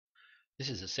This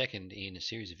is the second in a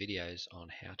series of videos on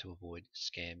how to avoid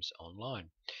scams online,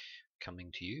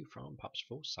 coming to you from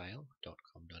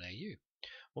pupsforsale.com.au.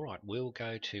 Alright, we'll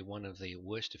go to one of the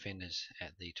worst offenders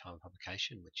at the time of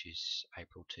publication, which is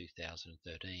April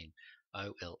 2013,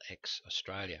 OLX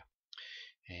Australia.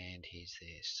 And here's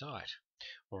their site.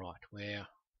 Alright, we're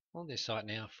on their site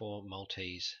now for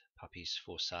Maltese puppies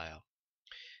for sale.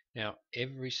 Now,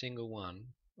 every single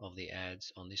one of the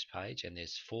ads on this page, and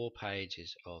there's 4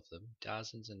 pages of them,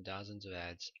 dozens and dozens of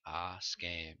ads, are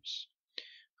scams.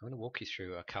 I'm going to walk you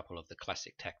through a couple of the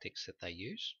classic tactics that they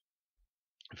use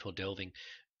before delving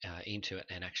into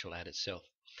an actual ad itself.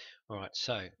 Alright,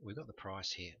 so we've got the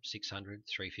price here, $600,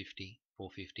 $350,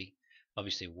 $450,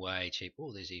 obviously way cheap.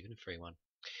 Oh, there's even a free one.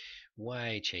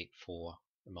 Way cheap for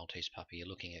a Maltese puppy. You're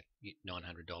looking at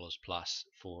 $900 plus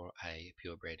for a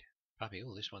purebred puppy.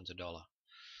 Oh, this one's $1.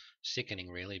 Sickening,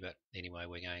 really, but anyway,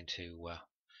 we're going to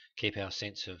keep our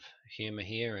sense of humour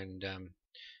here and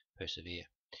persevere.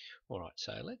 Alright,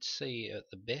 so let's see,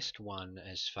 the best one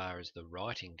as far as the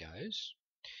writing goes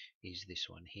is this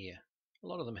one here. A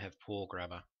lot of them have poor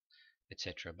grammar,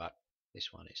 etc., but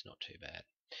this one is not too bad.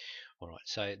 Alright,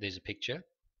 so there's a picture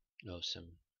of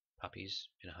some puppies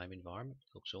in a home environment.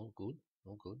 Looks all good,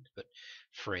 but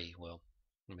free. Well,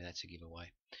 I mean, that's a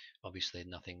giveaway. Obviously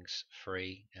nothing's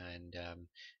free, and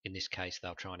in this case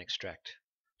they'll try and extract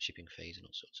shipping fees and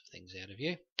all sorts of things out of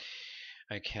you.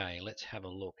 Okay, let's have a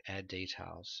look. Ad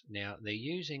details. Now, they're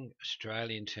using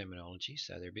Australian terminology,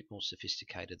 so they're a bit more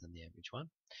sophisticated than the average one.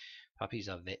 Puppies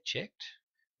are vet checked,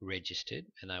 registered,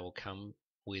 and they will come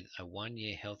with a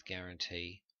 1-year health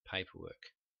guarantee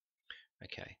paperwork.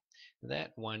 Okay,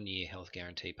 that 1-year health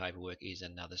guarantee paperwork is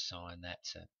another sign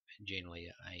that's generally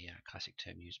a classic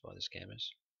term used by the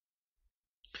scammers.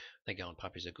 They go on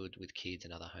puppies are good with kids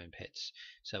and other home pets.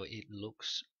 So it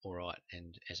looks alright,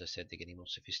 and as I said, they're getting more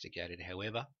sophisticated.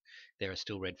 However, there are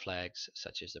still red flags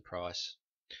such as the price,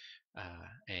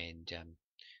 and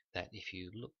that if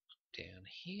you look down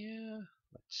here,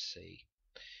 let's see,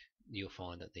 you'll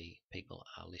find that the people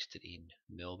are listed in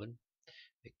Melbourne,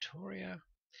 Victoria,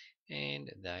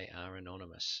 and they are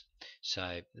anonymous.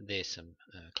 So there's some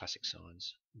classic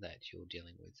signs that you're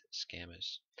dealing with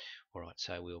scammers. Alright,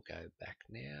 so we'll go back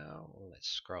now. Let's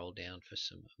scroll down for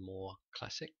some more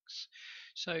classics.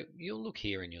 So you'll look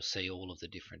here and you'll see all of the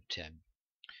different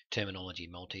terminology.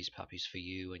 Maltese puppies for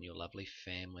you and your lovely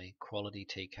family. Quality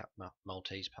teacup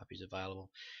Maltese puppies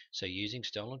available. So using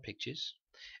stolen pictures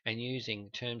and using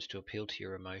terms to appeal to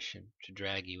your emotion, to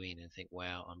drag you in and think,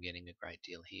 wow, I'm getting a great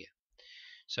deal here.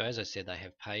 So as I said, they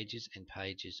have pages and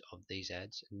pages of these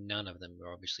ads. None of them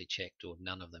are obviously checked, or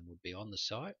none of them would be on the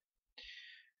site.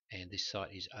 And this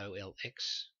site is olx.com.au.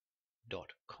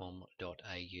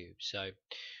 So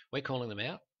we're calling them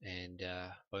out, and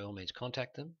by all means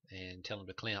contact them and tell them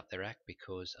to clean up their act,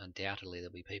 because undoubtedly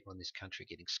there'll be people in this country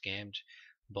getting scammed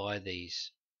by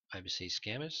these overseas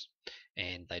scammers,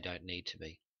 and they don't need to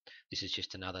be. This is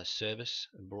just another service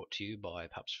brought to you by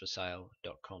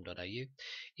pupsforsale.com.au.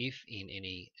 If in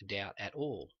any doubt at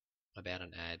all about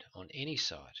an ad on any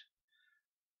site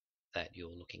that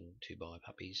you're looking to buy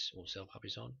puppies or sell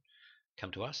puppies on,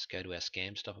 come to us. Go to our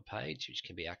Scam Stopper page, which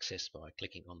can be accessed by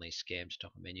clicking on the Scam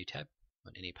Stopper menu tab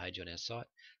on any page on our site.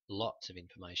 Lots of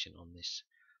information on this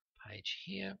page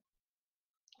here,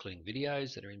 including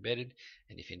videos that are embedded.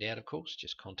 And if in doubt, of course,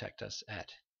 just contact us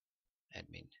at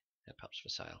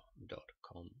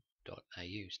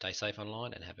admin@pupsforsale.com.au. Stay safe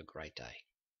online and have a great day.